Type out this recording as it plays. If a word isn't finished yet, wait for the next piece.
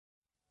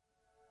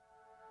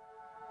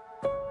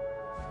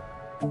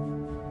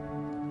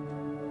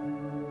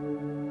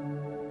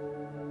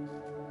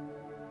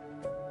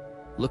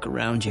Look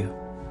around you.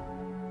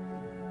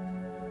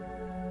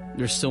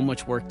 There's so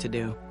much work to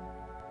do.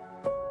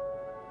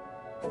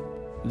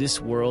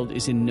 This world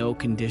is in no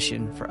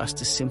condition for us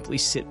to simply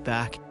sit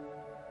back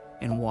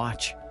and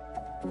watch.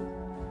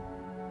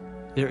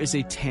 There is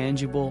a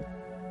tangible,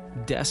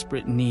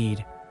 desperate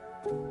need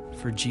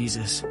for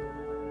Jesus.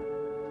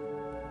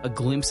 A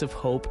glimpse of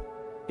hope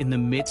in the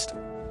midst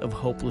of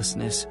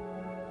hopelessness.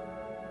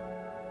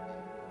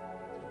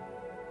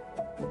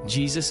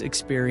 Jesus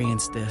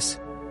experienced this.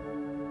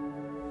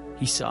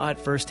 He saw it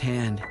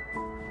firsthand.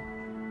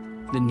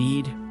 The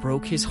need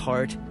broke his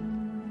heart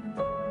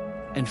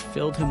and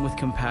filled him with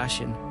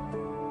compassion.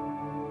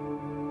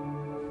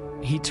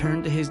 He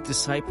turned to his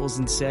disciples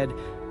and said,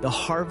 "The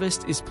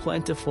harvest is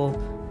plentiful,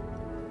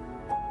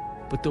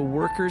 but the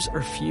workers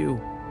are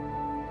few."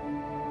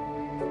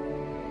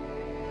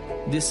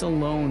 This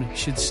alone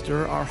should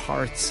stir our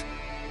hearts.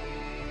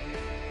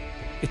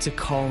 It's a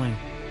calling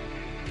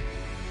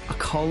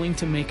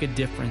to make a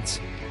difference,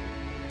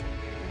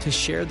 to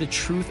share the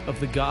truth of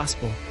the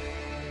gospel,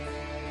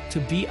 to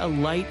be a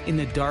light in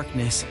the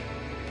darkness,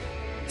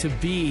 to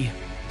be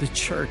the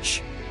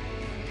church.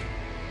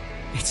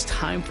 It's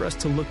time for us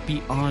to look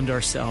beyond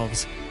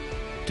ourselves,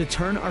 to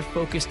turn our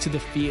focus to the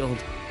field,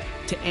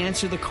 to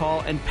answer the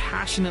call and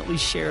passionately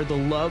share the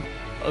love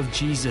of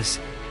Jesus.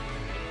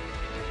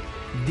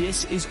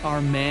 This is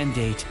our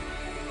mandate.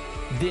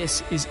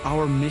 This is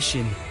our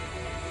mission.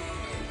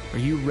 Are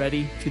you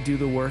ready to do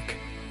the work?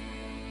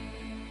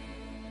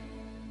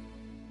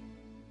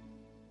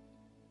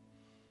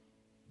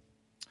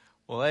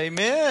 Well,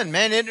 amen.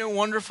 Man, isn't it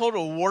wonderful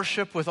to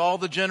worship with all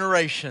the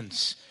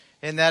generations?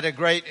 Isn't that a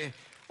great,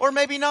 or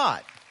maybe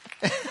not.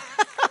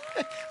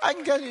 I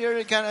can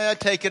kind of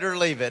take it or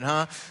leave it,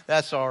 huh?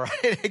 That's all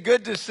right.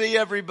 Good to see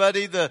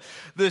everybody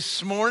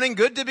this morning.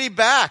 Good to be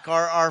back.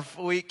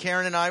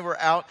 Karen and I were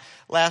out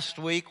last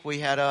week. We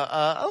had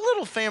a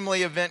little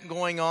family event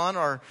going on.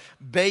 Our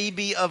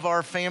baby of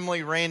our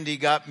family, Randy,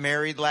 got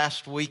married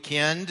last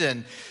weekend.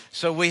 And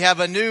so we have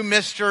a new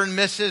Mr. and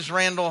Mrs.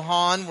 Randall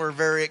Hahn. We're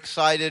very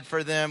excited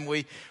for them.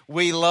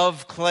 We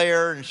love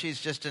Claire, and she's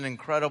just an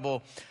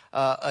incredible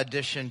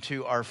addition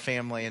to our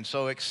family, and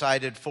so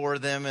excited for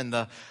them and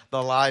the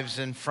lives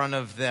in front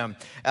of them.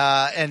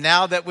 And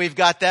now that we've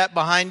got that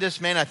behind us,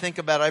 man, I think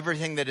about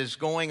everything that is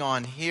going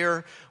on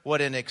here.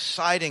 What an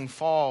exciting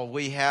fall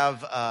we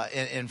have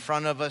in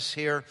front of us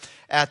here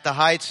at the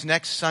Heights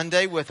next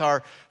Sunday with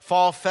our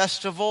fall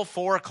festival,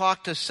 4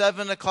 o'clock to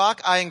 7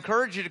 o'clock. I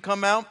encourage you to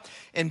come out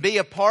and be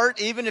a part,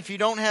 even if you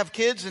don't have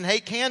kids and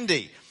hate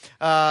candy.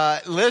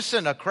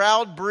 Listen, a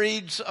crowd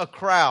breeds a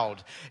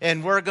crowd,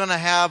 and we're going to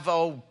have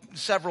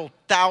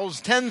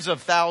tens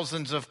of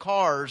thousands of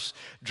cars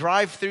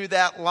drive through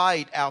that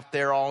light out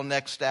there all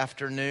next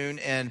afternoon.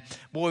 And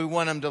boy, we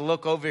want them to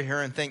look over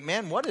here and think,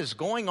 man, what is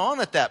going on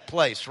at that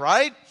place,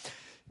 right?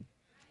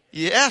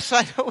 Yes,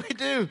 I know we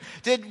do.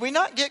 Did we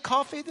not get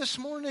coffee this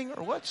morning,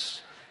 or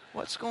what's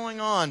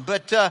going on?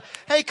 But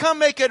hey, come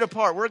make it a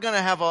part. We're going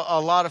to have a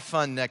lot of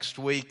fun next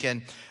week,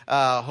 and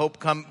hope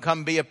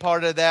come be a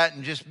part of that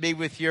and just be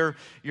with your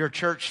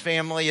church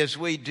family as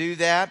we do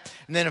that.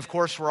 And then, of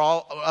course, we're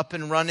all up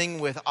and running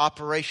with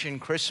Operation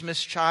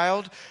Christmas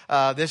Child.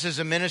 This is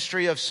a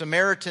ministry of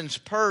Samaritan's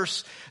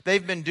Purse.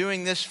 They've been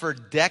doing this for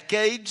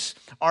decades.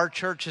 Our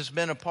church has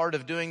been a part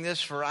of doing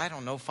this for,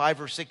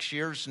 5 or 6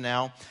 years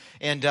now.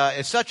 And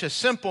it's such a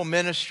simple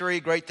ministry.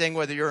 Great thing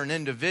whether you're an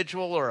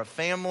individual or a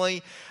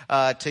family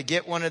to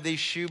get one of these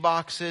shoe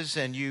boxes,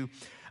 and you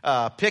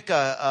pick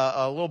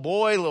a little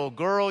boy, little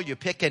girl, you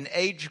pick an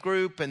age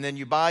group, and then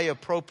you buy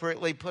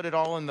appropriately, put it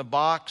all in the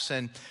box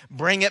and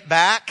bring it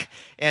back,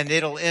 and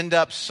it'll end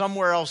up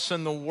somewhere else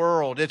in the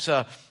world. It's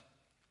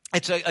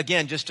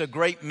again, just a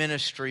great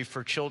ministry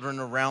for children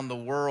around the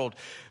world.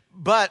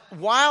 But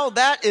while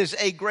that is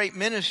a great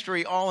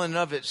ministry all in and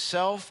of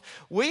itself,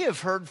 we have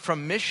heard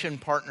from mission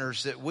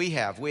partners that we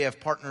have. We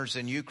have partners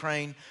in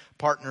Ukraine,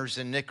 partners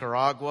in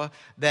Nicaragua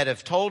that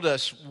have told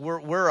us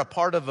we're a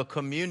part of a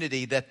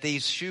community that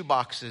these shoe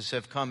boxes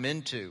have come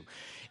into.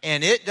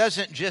 And it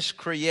doesn't just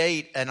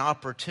create an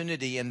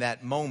opportunity in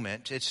that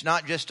moment. It's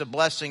not just a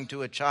blessing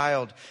to a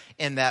child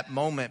in that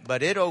moment,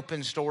 but it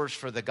opens doors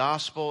for the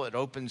gospel. It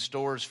opens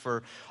doors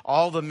for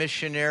all the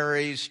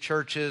missionaries,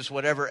 churches,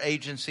 whatever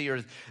agency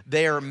or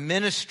they are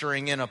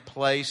ministering in a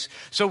place.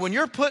 So when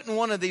you're putting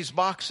one of these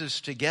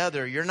boxes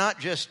together, you're not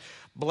just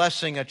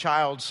blessing a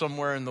child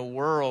somewhere in the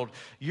world.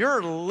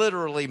 You're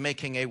literally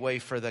making a way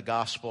for the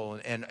gospel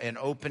and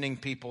opening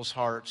people's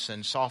hearts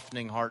and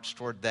softening hearts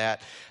toward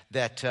that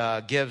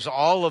gives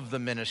all of the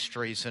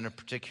ministries in a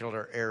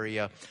particular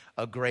area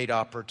a great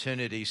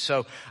opportunity.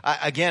 So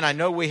again, I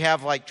know we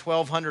have like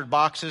 1,200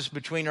 boxes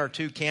between our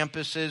two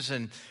campuses,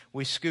 and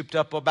we scooped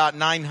up about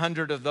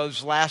 900 of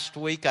those last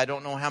week. I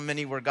don't know how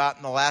many were got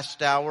in the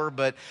last hour,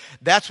 but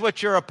that's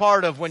what you're a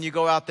part of when you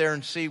go out there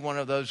and see one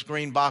of those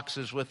green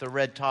boxes with a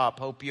red top.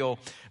 Hope you'll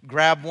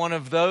grab one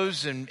of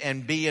those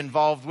and be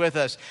involved with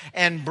us.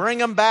 And bring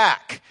them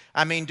back.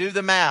 I mean, do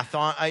the math.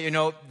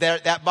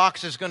 That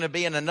box is going to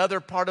be in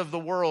another part of the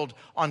world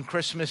on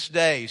Christmas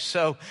Day.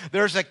 So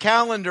there's a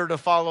calendar to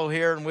follow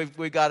here, and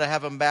we've got to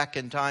have them back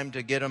in time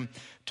to get them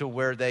to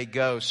where they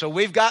go. So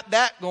we've got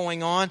that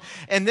going on.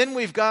 And then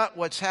we've got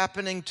what's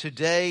happening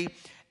today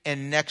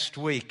and next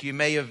week. You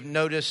may have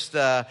noticed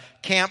the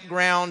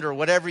campground or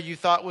whatever you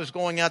thought was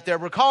going out there.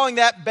 We're calling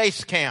that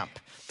base camp.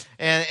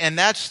 And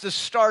that's the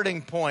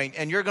starting point.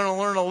 And you're going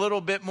to learn a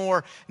little bit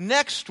more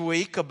next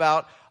week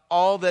about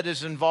all that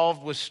is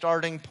involved with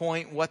Starting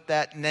Point, what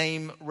that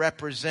name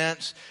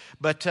represents.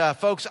 But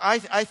folks, I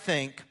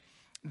think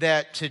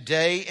that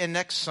today and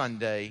next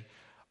Sunday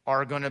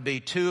are going to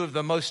be two of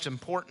the most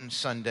important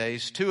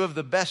Sundays, two of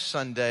the best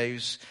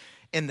Sundays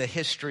in the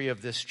history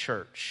of this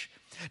church.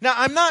 Now,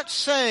 I'm not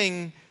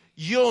saying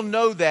you'll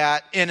know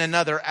that in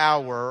another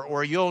hour,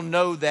 or you'll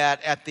know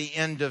that at the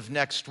end of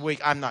next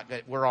week.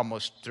 We're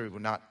almost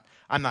through.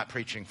 I'm not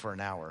preaching for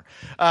an hour.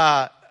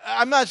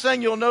 I'm not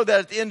saying you'll know that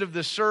at the end of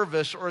the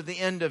service or the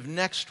end of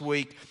next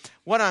week.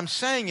 What I'm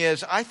saying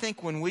is, I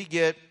think when we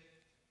get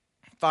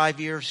 5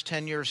 years,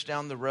 10 years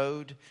down the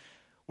road,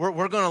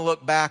 we're going to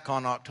look back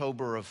on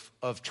October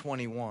of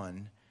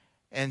 21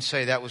 and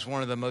say that was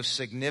one of the most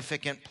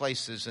significant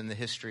places in the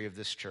history of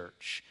this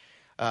church.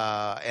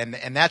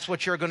 And that's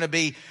what you're going to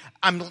be.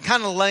 I'm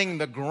kind of laying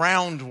the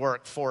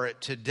groundwork for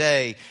it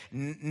today.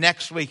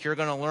 Next week, you're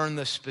going to learn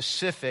the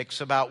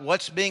specifics about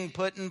what's being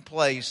put in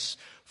place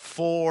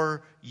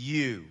for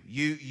you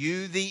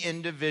the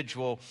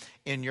individual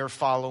in your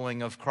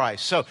following of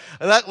Christ. So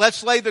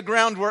let's lay the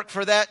groundwork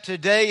for that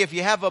today. If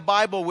you have a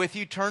Bible with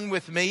you, turn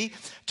with me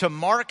to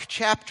Mark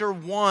chapter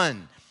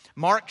 1.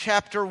 Mark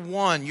chapter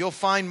 1. You'll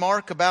find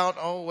Mark about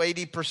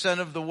 80%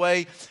 of the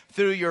way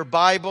through your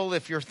Bible.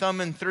 If you're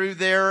thumbing through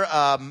there,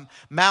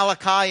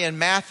 Malachi and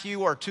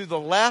Matthew are to the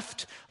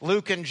left,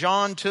 Luke and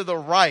John to the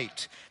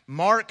right.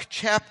 Mark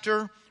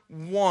chapter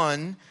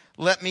 1.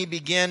 Let me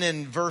begin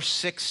in verse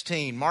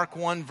 16. Mark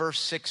 1, verse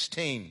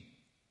 16.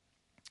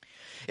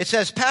 It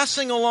says,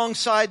 passing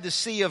alongside the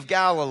Sea of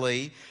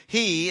Galilee,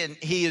 he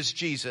is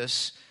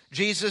Jesus,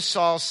 Jesus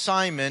saw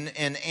Simon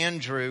and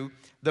Andrew,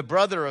 the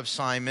brother of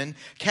Simon,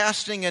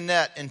 casting a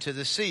net into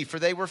the sea, for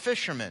they were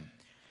fishermen.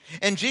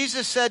 And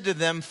Jesus said to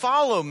them,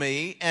 follow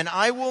me, and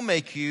I will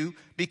make you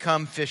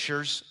become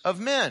fishers of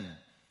men.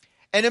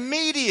 And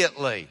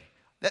immediately,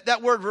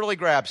 that word really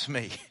grabs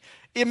me.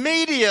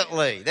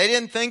 Immediately. They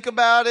didn't think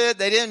about it.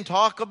 They didn't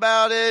talk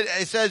about it.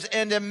 It says,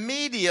 and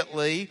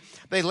immediately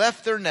they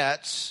left their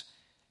nets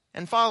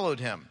and followed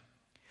him.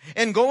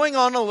 And going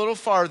on a little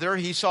farther,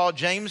 he saw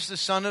James the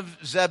son of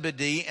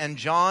Zebedee and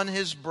John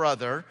his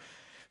brother,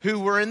 who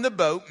were in the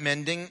boat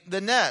mending the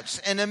nets.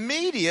 And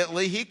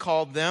immediately he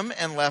called them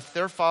and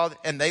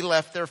they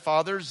left their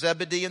father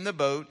Zebedee in the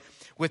boat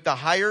with the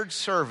hired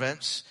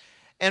servants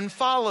and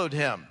followed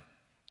him.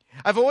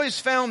 I've always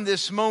found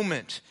this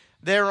moment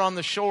there on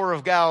the shore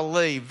of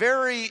Galilee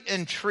very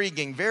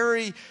intriguing,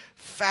 very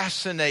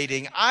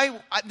fascinating.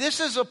 This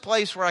is a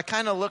place where I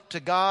kind of look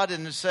to God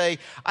and say,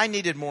 I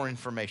needed more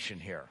information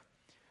here.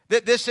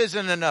 That this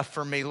isn't enough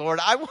for me, Lord.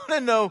 I want to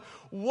know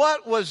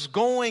what was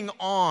going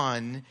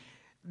on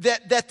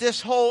that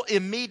this whole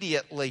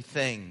immediately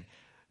thing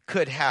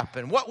could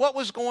happen. What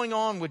was going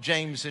on with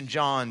James and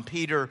John,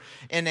 Peter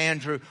and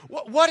Andrew?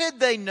 What did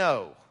they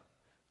know?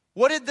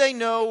 What did they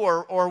know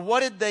or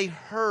what did they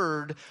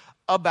heard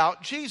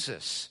about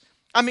Jesus?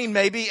 I mean,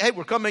 maybe, hey,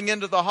 we're coming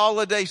into the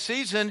holiday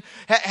season.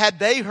 Had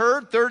they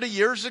heard 30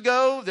 years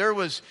ago there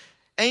was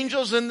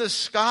angels in the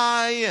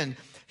sky and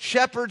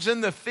shepherds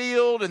in the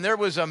field and there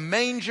was a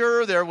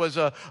manger, there was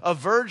a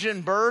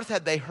virgin birth?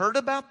 Had they heard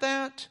about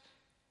that?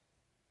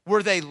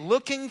 Were they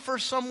looking for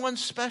someone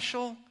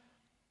special?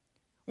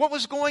 What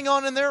was going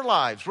on in their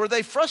lives? Were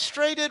they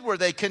frustrated? Were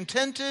they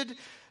contented?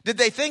 Did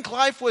they think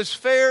life was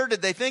fair?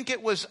 Did they think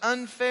it was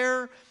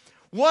unfair?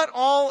 What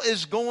all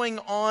is going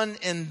on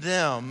in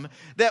them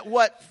that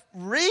what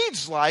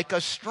reads like a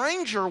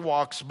stranger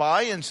walks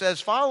by and says,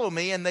 follow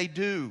me, and they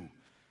do.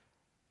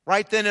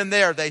 Right then and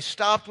there, they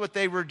stopped what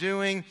they were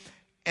doing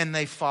and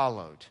they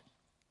followed.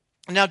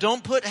 Now,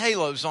 don't put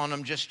halos on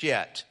them just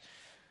yet.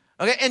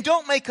 Okay, and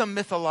don't make them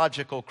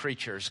mythological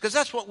creatures, because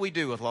that's what we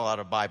do with a lot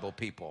of Bible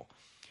people.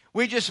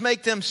 We just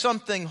make them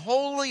something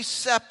wholly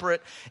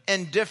separate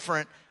and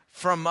different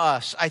from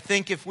us. I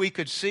think if we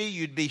could see,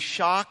 you'd be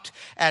shocked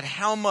at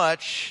how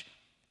much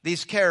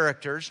these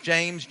characters,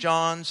 James,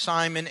 John,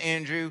 Simon,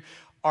 Andrew,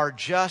 are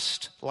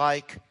just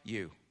like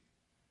you.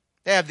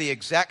 They have the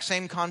exact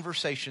same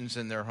conversations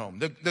in their home,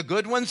 the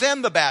good ones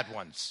and the bad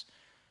ones.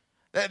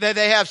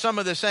 They have some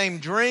of the same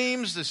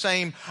dreams, the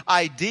same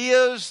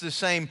ideas, the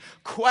same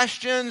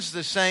questions,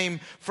 the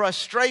same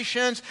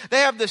frustrations.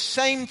 They have the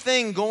same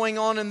thing going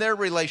on in their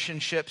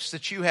relationships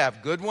that you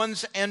have, good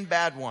ones and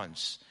bad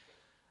ones.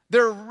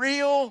 They're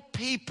real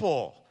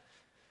people.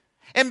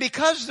 And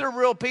because they're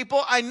real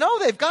people, I know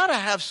they've got to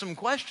have some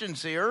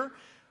questions here.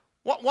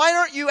 Why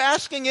aren't you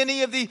asking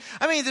any of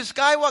this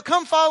guy,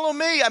 come follow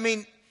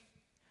me.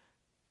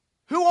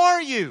 Who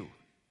are you?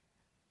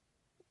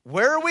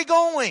 Where are we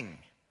going?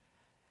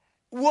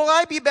 Will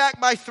I be back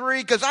by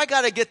 3? Because I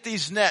got to get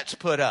these nets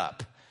put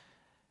up.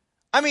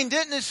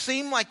 Didn't it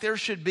seem like there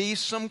should be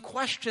some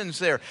questions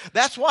there?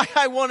 That's why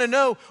I want to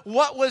know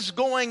what was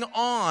going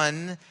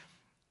on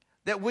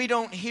that we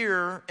don't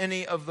hear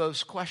any of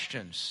those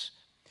questions.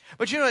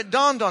 But it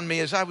dawned on me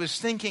as I was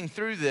thinking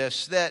through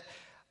this that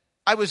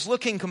I was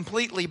looking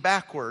completely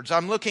backwards.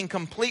 I'm looking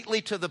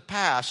completely to the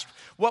past.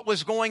 What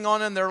was going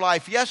on in their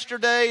life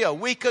yesterday, a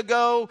week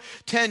ago,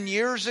 10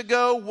 years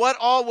ago, what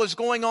all was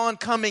going on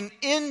coming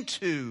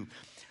into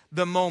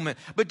the moment.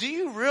 But do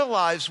you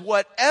realize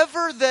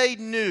whatever they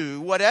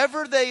knew,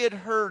 whatever they had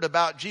heard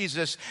about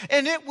Jesus,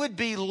 and it would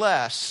be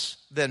less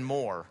than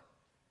more.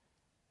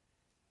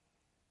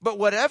 But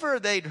whatever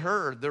they'd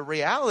heard, the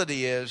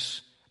reality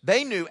is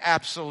they knew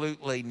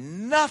absolutely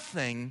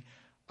nothing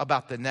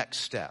about the next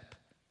step.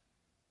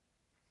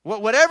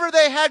 Whatever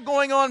they had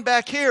going on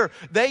back here,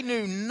 they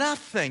knew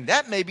nothing.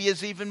 That maybe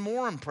is even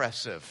more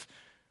impressive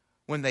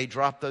when they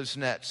drop those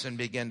nets and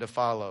begin to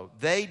follow.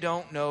 They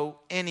don't know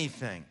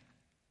anything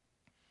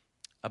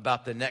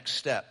about the next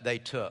step they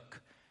took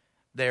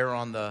there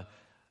on the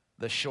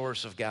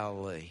shores of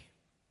Galilee.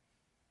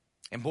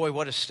 And boy,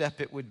 what a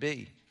step it would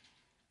be.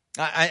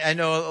 I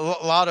know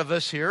a lot of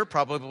us here are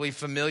probably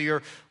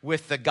familiar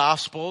with the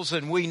Gospels,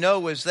 and we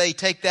know as they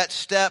take that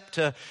step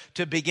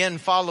to begin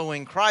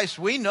following Christ,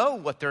 we know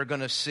what they're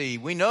going to see.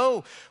 We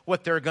know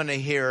what they're going to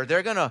hear.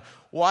 They're going to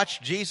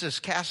watch Jesus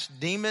cast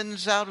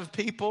demons out of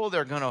people.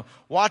 They're going to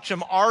watch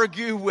him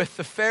argue with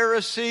the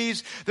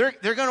Pharisees. They're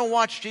going to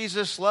watch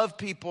Jesus love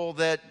people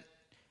that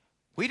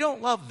we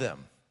don't love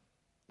them.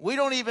 We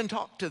don't even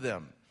talk to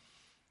them.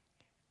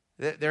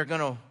 They're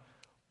going to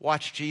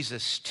watch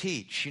Jesus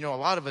teach. A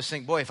lot of us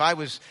think, boy, if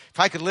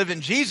I could live in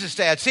Jesus'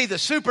 day, I'd see the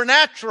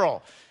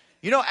supernatural.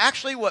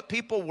 Actually what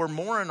people were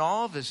more in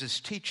awe of is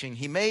his teaching.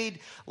 He made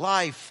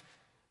life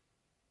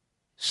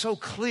so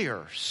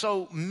clear,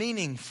 so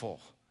meaningful.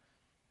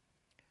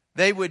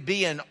 They would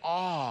be in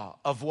awe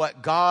of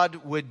what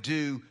God would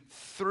do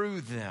through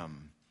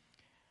them.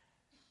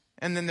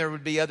 And then there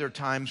would be other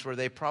times where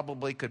they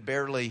probably could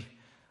barely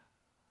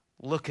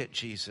look at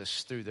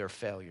Jesus through their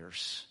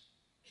failures.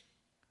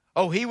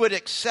 Oh, he would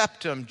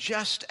accept them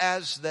just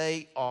as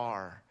they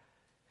are,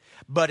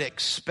 but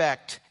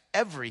expect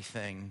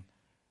everything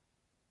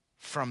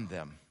from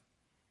them.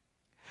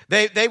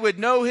 They would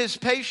know his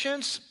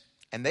patience,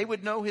 and they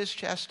would know his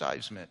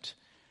chastisement.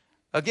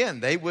 Again,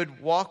 they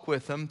would walk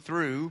with him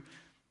through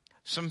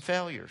some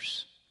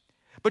failures.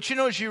 But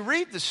as you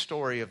read the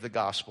story of the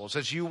Gospels,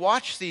 as you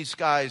watch these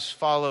guys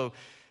follow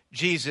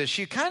Jesus,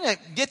 you kind of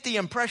get the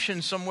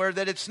impression somewhere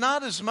that it's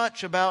not as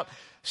much about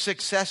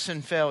success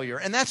and failure.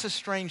 And that's a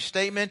strange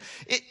statement.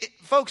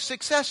 Folks,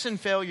 success and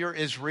failure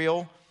is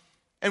real.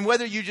 And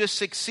whether you just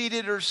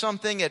succeeded or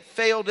something, it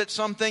failed at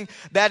something,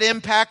 that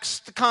impacts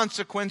the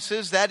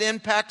consequences, that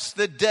impacts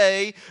the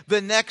day, the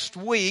next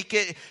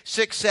week.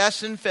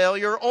 Success and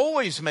failure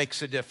always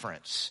makes a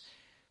difference.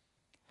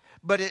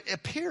 But it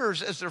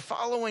appears as they're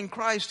following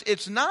Christ,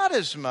 it's not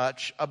as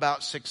much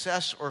about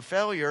success or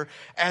failure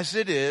as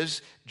it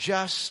is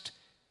just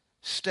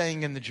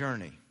staying in the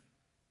journey.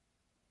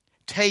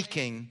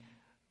 Taking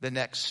the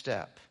next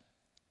step.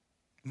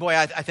 Boy,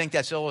 I think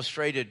that's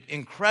illustrated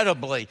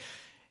incredibly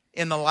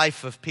in the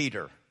life of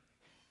Peter.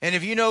 And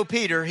if you know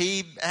Peter,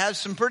 he has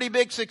some pretty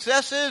big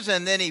successes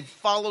and then he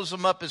follows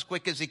them up as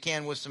quick as he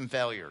can with some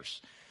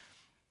failures.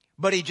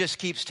 But he just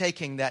keeps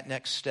taking that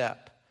next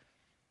step.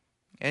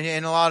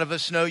 And a lot of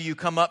us know you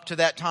come up to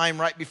that time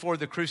right before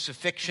the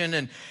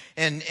crucifixion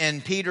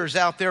and Peter's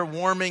out there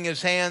warming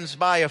his hands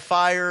by a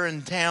fire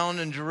in town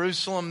in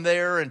Jerusalem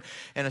there and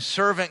a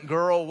servant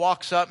girl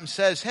walks up and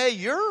says, hey,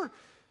 you're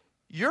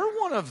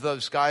one of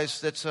those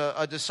guys that's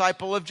a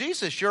disciple of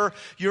Jesus.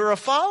 You're a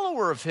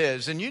follower of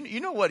his. And you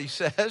know what he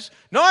says?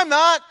 No, I'm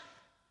not.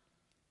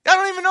 I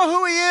don't even know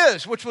who he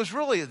is, which was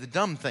really the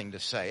dumb thing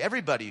to say.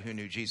 Everybody who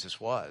knew Jesus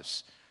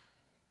was.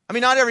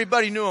 Not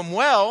everybody knew him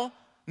well.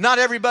 Not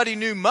everybody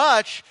knew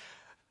much,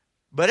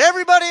 but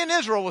everybody in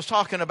Israel was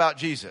talking about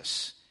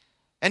Jesus.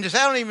 And just,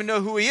 I don't even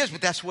know who he is,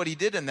 but that's what he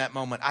did in that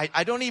moment.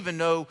 I don't even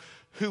know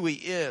who he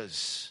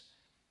is.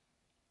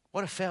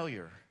 What a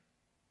failure.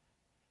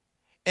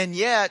 And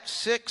yet,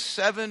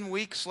 6-7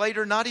 weeks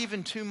later, not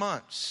even 2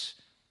 months,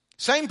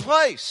 same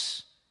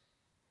place,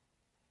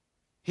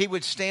 he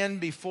would stand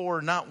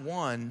before not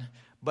one,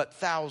 but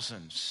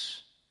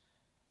thousands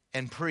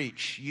and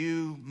preach,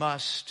 you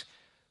must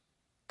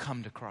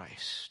come to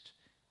Christ.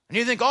 And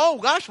you think, oh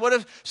gosh, what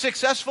a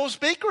successful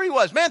speaker he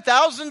was. Man,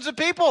 thousands of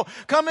people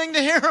coming to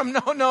hear him.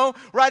 No.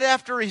 Right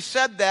after he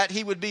said that,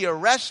 he would be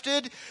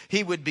arrested,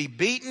 he would be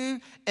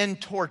beaten and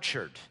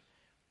tortured.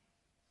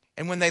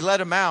 And when they let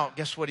him out,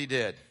 guess what he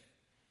did?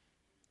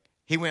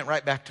 He went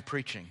right back to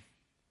preaching.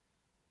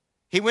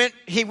 He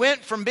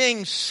went from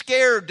being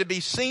scared to be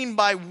seen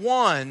by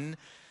one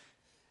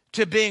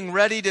to being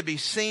ready to be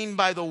seen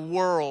by the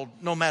world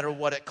no matter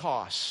what it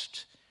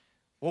cost.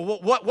 Well,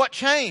 what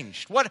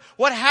changed?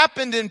 What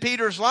happened in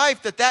Peter's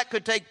life that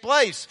could take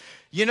place?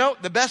 You know,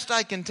 the best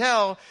I can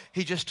tell,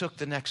 he just took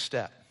the next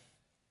step.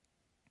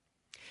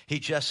 He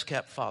just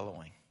kept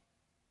following.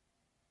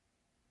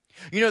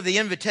 You know, the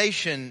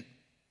invitation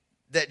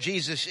that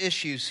Jesus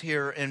issues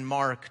here in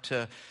Mark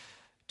to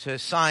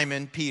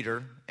Simon,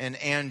 Peter, and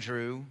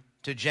Andrew,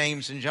 to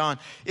James and John,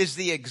 is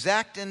the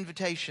exact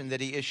invitation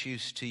that he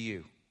issues to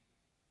you.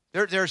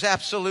 There's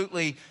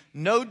absolutely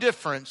no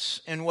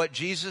difference in what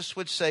Jesus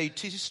would say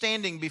to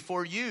standing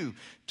before you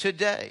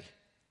today.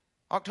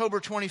 October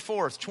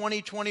 24th,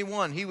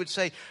 2021, he would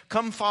say,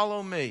 come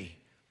follow me,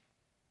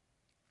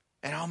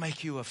 and I'll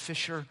make you a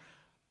fisher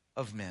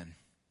of men.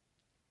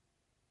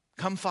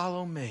 Come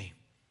follow me.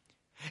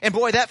 And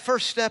boy, that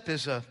first step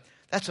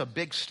that's a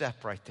big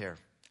step right there.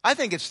 I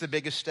think it's the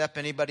biggest step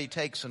anybody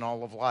takes in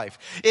all of life.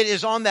 It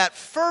is on that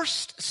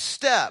first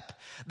step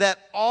that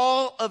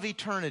all of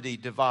eternity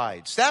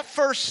divides. That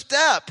first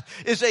step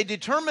is a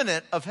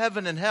determinant of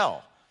heaven and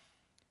hell.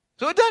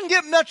 So it doesn't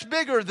get much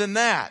bigger than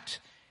that.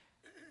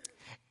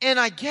 And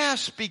I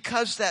guess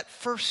because that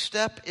first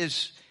step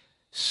is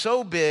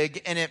so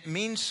big and it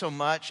means so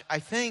much, I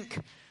think,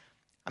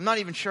 I'm not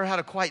even sure how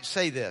to quite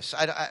say this,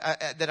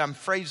 that I'm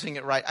phrasing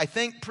it right. I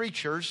think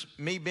preachers,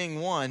 me being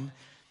one,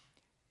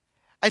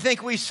 I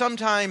think we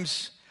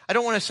sometimes, I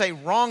don't want to say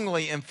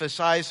wrongly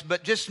emphasize,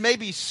 but just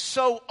maybe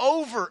so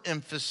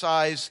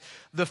overemphasize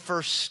the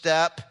first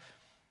step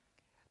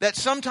that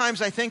sometimes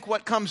I think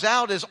what comes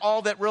out is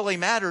all that really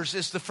matters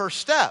is the first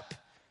step.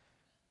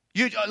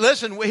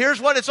 Listen, here's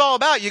what it's all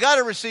about. You got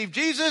to receive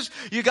Jesus.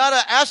 You got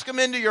to ask him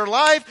into your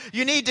life.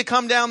 You need to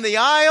come down the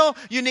aisle.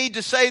 You need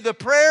to say the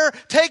prayer.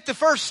 Take the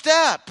first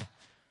step.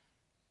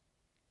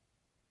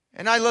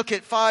 And I look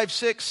at 5,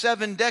 6,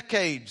 7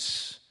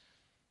 decades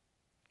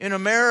in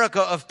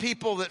America of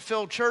people that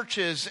fill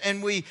churches,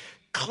 and we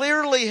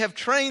clearly have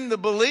trained the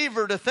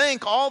believer to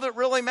think all that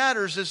really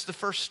matters is the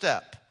first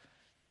step.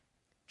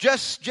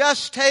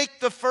 Just take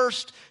the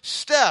first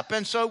step.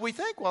 And so we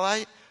think, well,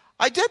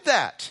 I did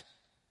that.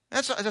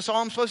 That's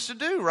all I'm supposed to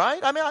do, right?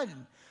 I mean,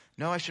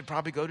 I should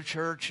probably go to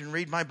church and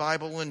read my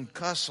Bible and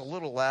cuss a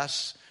little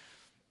less.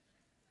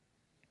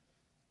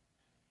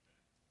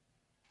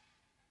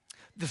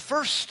 The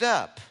first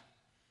step,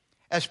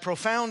 as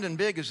profound and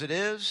big as it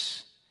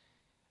is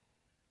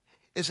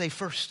a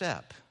first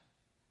step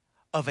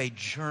of a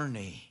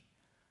journey,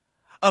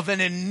 of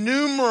an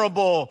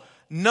innumerable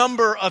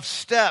number of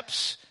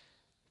steps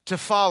to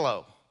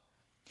follow.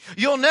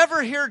 You'll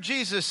never hear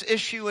Jesus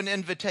issue an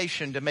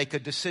invitation to make a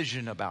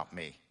decision about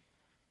me.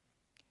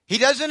 He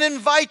doesn't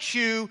invite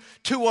you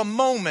to a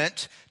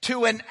moment,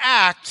 to an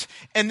act,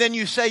 and then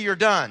you say you're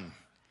done.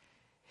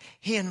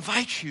 He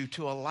invites you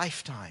to a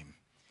lifetime.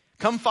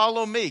 Come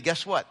follow me.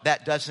 Guess what?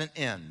 That doesn't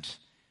end.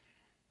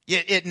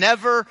 It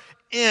never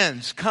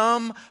ends.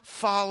 Come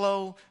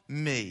follow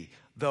me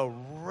the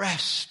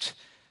rest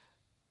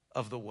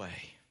of the way.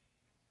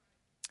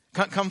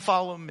 Come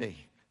follow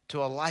me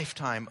to a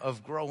lifetime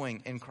of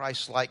growing in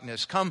Christ's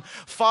likeness. Come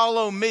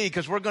follow me,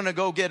 because we're going to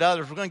go get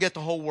others. We're going to get the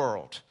whole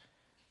world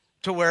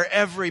to where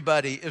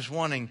everybody is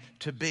wanting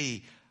to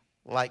be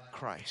like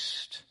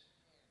Christ.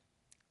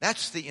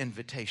 That's the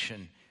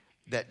invitation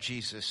that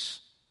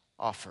Jesus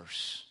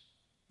offers.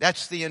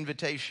 That's the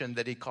invitation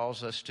that he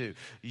calls us to.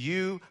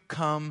 You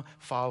come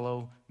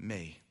follow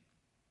me.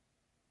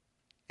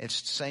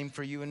 It's the same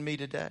for you and me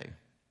today.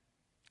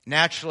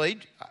 Naturally,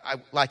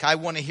 I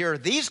want to hear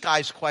these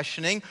guys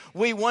questioning.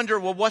 We wonder,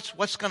 well,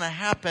 what's going to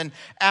happen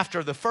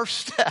after the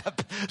first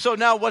step? So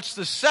now what's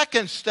the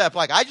second step?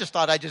 I just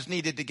thought I just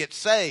needed to get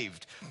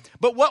saved.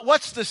 But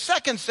what's the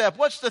second step?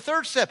 What's the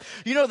third step?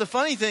 You know, the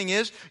funny thing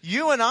is,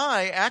 you and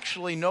I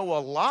actually know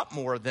a lot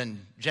more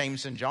than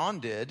James and John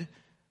did,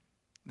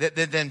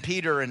 than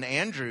Peter and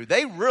Andrew.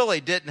 They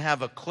really didn't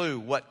have a clue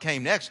what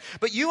came next.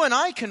 But you and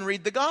I can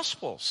read the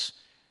Gospels.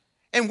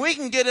 And we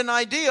can get an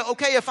idea,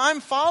 okay, if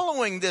I'm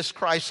following this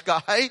Christ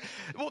guy,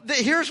 well,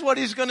 here's what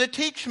he's going to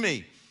teach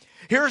me.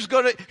 Here's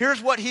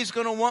what he's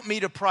going to want me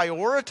to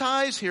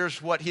prioritize.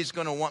 Here's what he's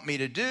going to want me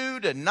to do,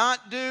 to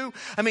not do.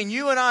 I mean,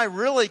 you and I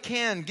really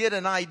can get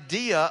an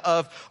idea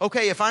of,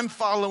 okay, if I'm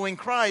following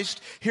Christ,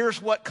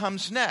 here's what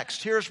comes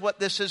next. Here's what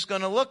this is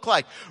going to look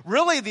like.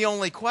 Really, the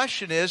only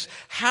question is,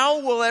 how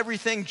will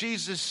everything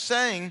Jesus is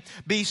saying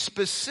be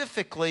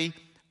specifically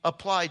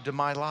applied to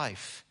my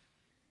life?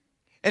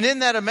 And isn't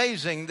that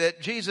amazing that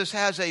Jesus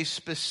has a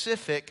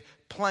specific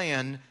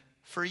plan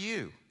for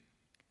you?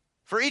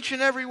 For each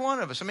and every one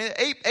of us. I mean,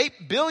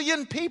 8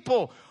 billion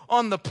people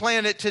on the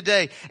planet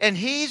today. And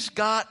he's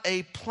got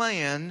a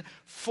plan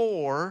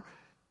for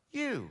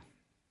you.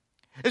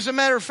 As a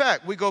matter of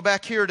fact, we go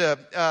back here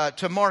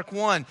to Mark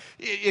 1.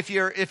 If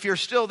you're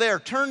still there,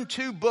 turn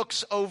 2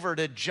 books over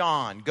to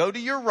John. Go to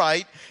your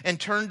right and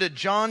turn to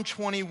John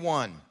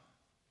 21.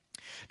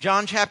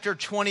 John chapter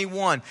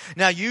 21.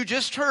 Now you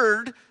just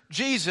heard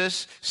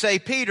Jesus say,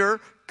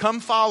 Peter, come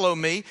follow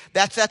me.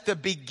 That's at the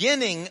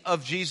beginning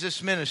of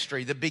Jesus'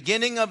 ministry, the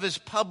beginning of his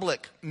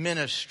public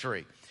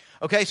ministry.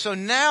 Okay, so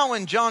now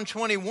in John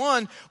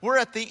 21, we're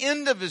at the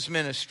end of his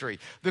ministry.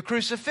 The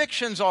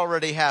crucifixion's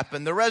already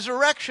happened. The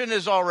resurrection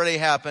has already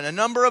happened. A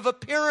number of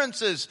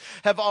appearances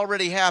have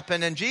already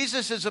happened. And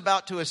Jesus is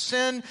about to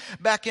ascend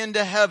back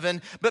into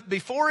heaven. But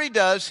before he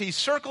does, he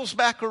circles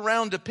back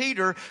around to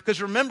Peter. Because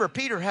remember,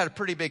 Peter had a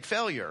pretty big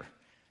failure.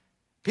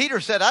 Peter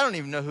said, I don't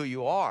even know who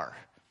you are.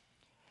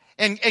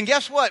 And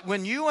guess what?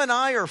 When you and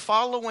I are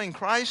following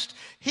Christ,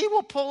 he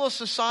will pull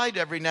us aside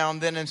every now and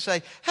then and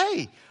say,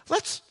 hey,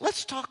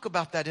 let's talk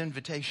about that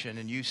invitation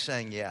and you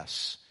saying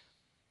yes.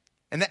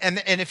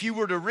 And if you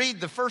were to read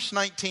the first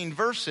 19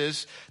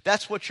 verses,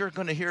 that's what you're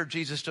going to hear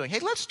Jesus doing. Hey,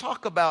 let's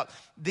talk about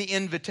the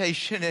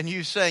invitation and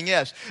you saying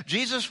yes.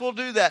 Jesus will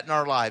do that in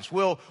our lives.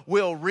 We'll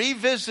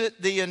revisit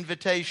the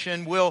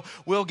invitation.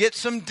 We'll get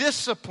some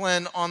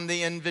discipline on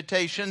the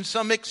invitation,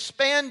 some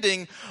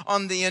expanding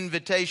on the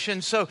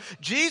invitation. So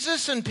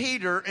Jesus and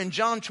Peter in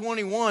John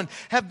 21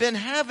 have been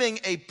having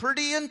a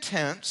pretty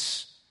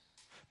intense,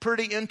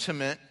 pretty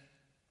intimate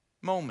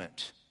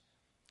moment.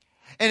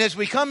 And as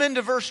we come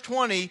into verse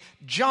 20,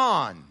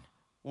 John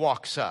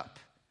walks up.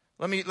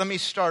 Let me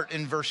start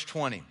in verse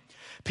 20.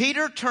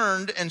 Peter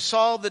turned and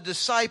saw the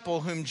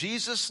disciple whom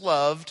Jesus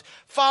loved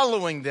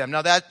following them.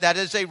 Now that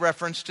is a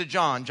reference to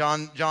John.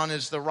 John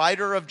is the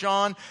writer of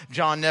John.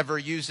 John never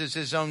uses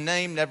his own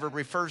name, never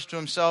refers to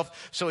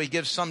himself, so he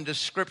gives some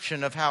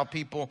description of how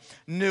people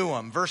knew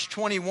him. Verse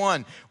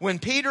 21, when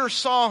Peter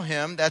saw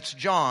him, that's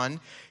John,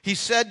 he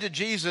said to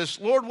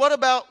Jesus, Lord, what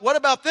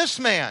about this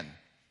man?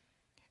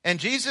 And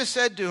Jesus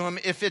said to him,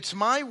 if it's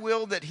my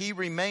will that he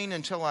remain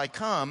until I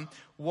come,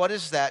 what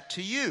is that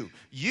to you?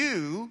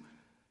 You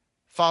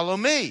follow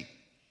me.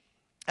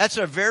 That's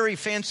a very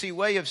fancy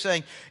way of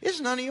saying, it's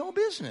none of your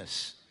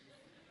business.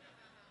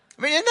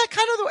 I mean,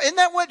 isn't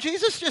that what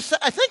Jesus just said?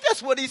 I think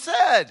that's what he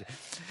said.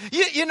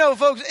 You know,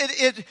 folks,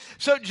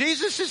 so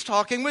Jesus is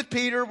talking with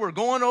Peter. We're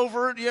going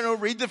over,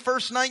 read the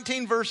first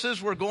 19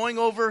 verses. We're going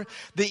over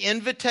the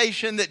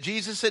invitation that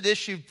Jesus had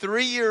issued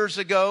 3 years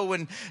ago.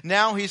 And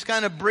now he's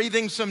kind of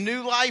breathing some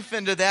new life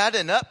into that.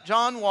 And up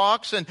John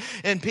walks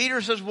and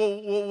Peter says,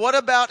 well, what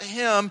about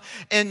him?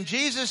 And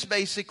Jesus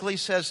basically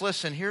says,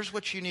 listen, here's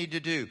what you need to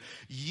do.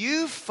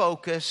 You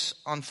focus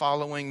on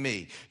following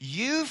me.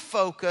 You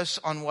focus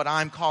on what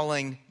I'm calling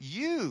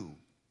you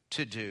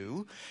to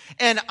do,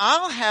 and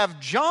I'll have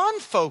John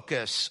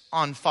focus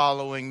on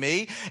following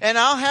me, and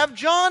I'll have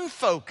John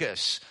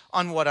focus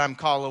on what I'm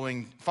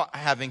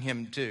having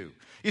him do.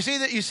 You see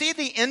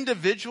the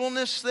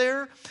individualness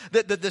there,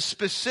 the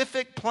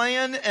specific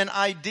plan and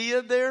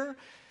idea there.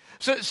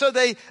 So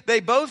they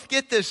both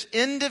get this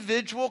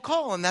individual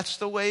call, and that's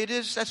the way it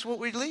is. That's what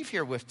we leave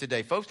here with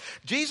today, folks.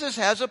 Jesus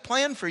has a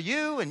plan for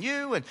you and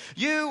you and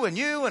you and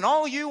you and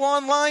all you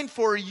online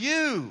for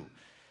you.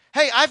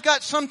 Hey, I've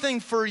got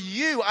something for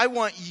you. I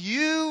want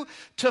you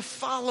to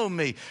follow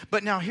me.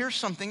 But now here's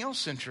something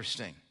else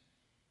interesting.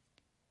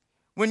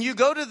 When you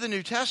go to the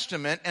New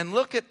Testament and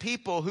look at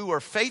people who are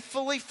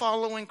faithfully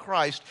following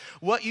Christ,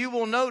 what you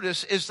will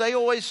notice is they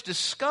always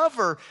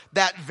discover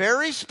that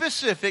very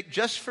specific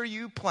just for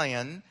you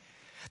plan.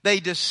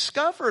 They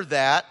discover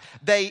that,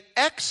 they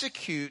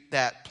execute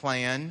that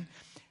plan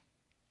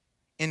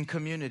in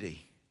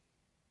community.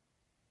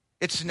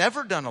 It's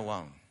never done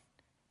alone.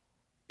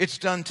 It's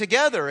done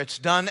together. It's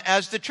done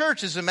as the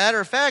church. As a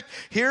matter of fact,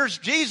 here's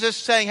Jesus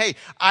saying, hey,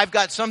 I've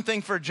got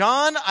something for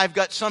John. I've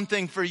got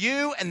something for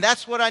you. And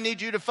that's what I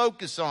need you to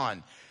focus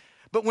on.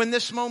 But when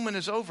this moment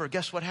is over,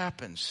 guess what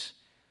happens?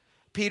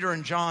 Peter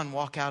and John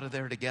walk out of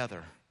there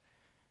together.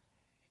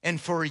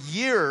 And for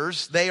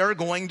years, they are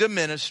going to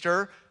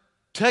minister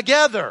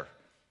together.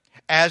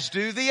 As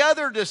do the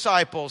other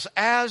disciples.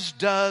 As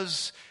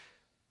does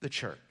the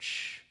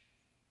church.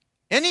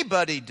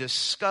 Anybody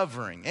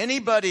discovering,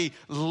 anybody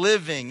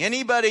living,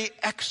 anybody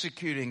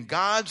executing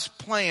God's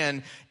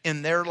plan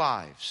in their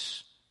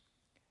lives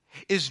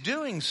is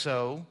doing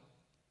so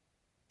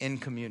in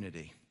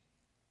community.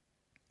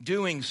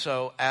 Doing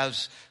so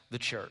as the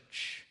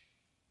church.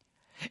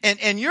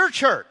 And your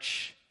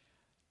church,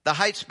 the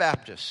Heights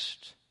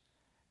Baptist,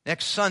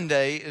 next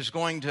Sunday is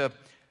going to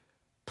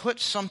put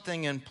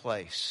something in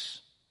place.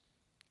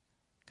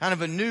 Kind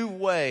of a new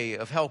way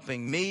of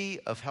helping me,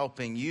 of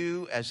helping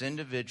you as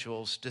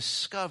individuals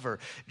discover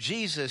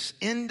Jesus'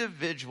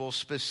 individual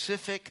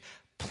specific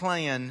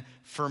plan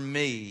for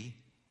me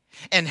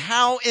and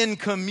how in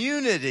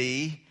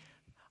community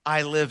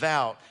I live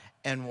out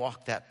and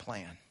walk that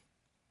plan.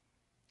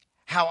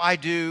 How I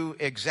do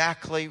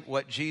exactly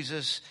what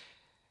Jesus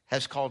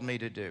has called me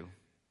to do.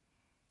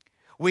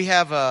 We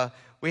have a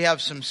We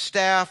have some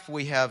staff.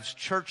 We have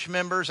church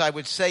members. I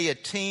would say a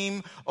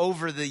team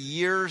over the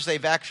years.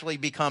 They've actually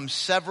become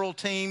several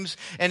teams,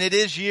 and it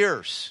is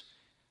years.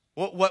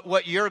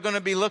 What you're going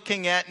to be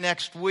looking at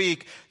next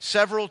week,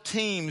 several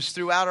teams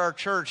throughout our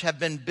church have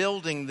been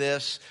building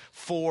this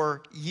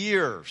for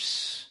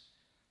years.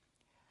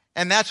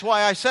 And that's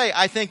why I say,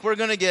 I think we're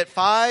going to get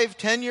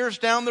 5-10 years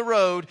down the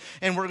road,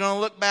 and we're going to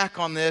look back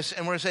on this,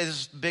 and we're going to say this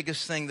is the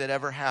biggest thing that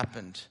ever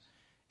happened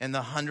in the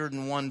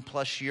 101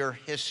 plus year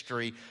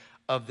history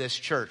of this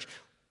church.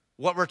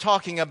 What we're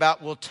talking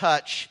about will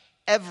touch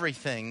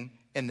everything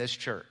in this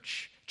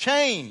church.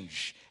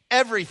 Change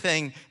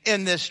everything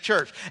in this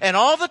church. And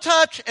all the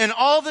touch and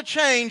all the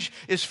change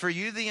is for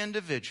you, the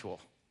individual,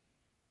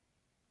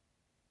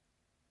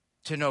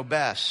 to know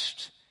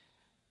best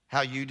how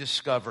you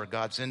discover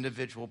God's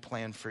individual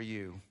plan for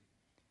you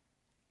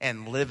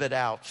and live it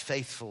out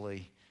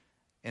faithfully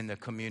in the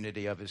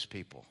community of His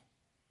people.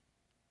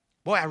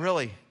 Boy, I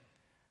really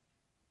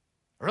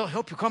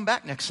hope you come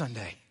back next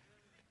Sunday.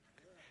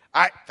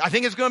 I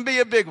think it's going to be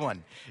a big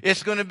one.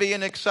 It's going to be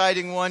an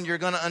exciting one. You're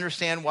going to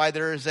understand why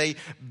there is a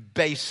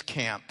base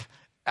camp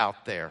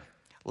out there.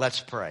 Let's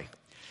pray.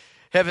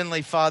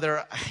 Heavenly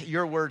Father,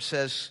 your word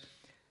says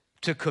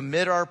to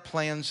commit our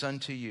plans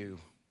unto you,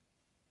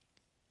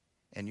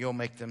 and you'll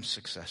make them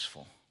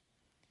successful.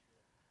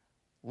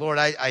 Lord,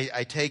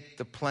 I take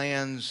the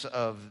plans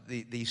of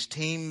these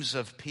teams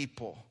of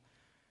people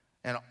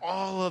and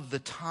all of the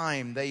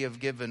time they have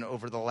given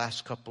over the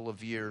last couple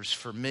of years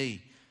for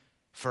me,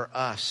 for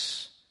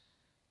us,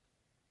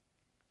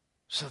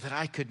 so that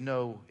I could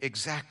know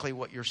exactly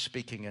what you're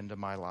speaking into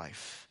my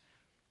life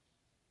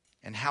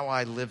and how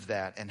I live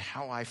that and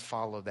how I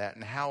follow that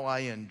and how I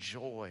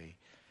enjoy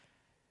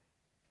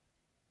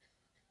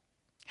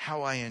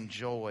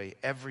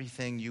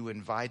everything you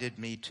invited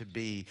me to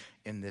be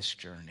in this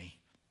journey.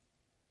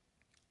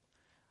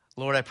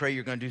 Lord, I pray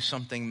you're going to do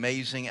something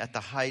amazing at the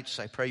Heights.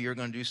 I pray you're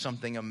going to do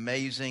something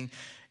amazing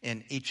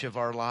in each of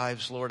our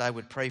lives. Lord, I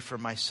would pray for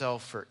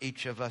myself, for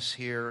each of us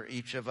here,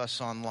 each of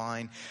us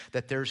online,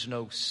 that there's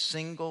no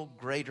single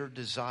greater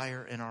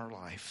desire in our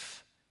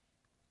life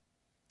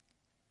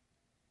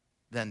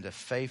than to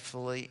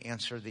faithfully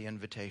answer the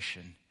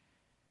invitation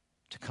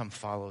to come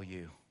follow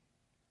you.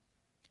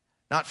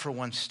 Not for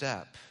one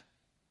step,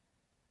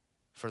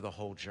 for the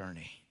whole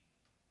journey.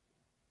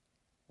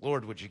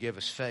 Lord, would you give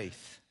us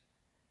faith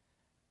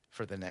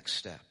for the next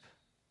step?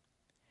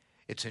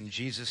 It's in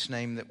Jesus'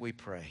 name that we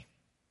pray.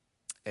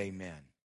 Amen.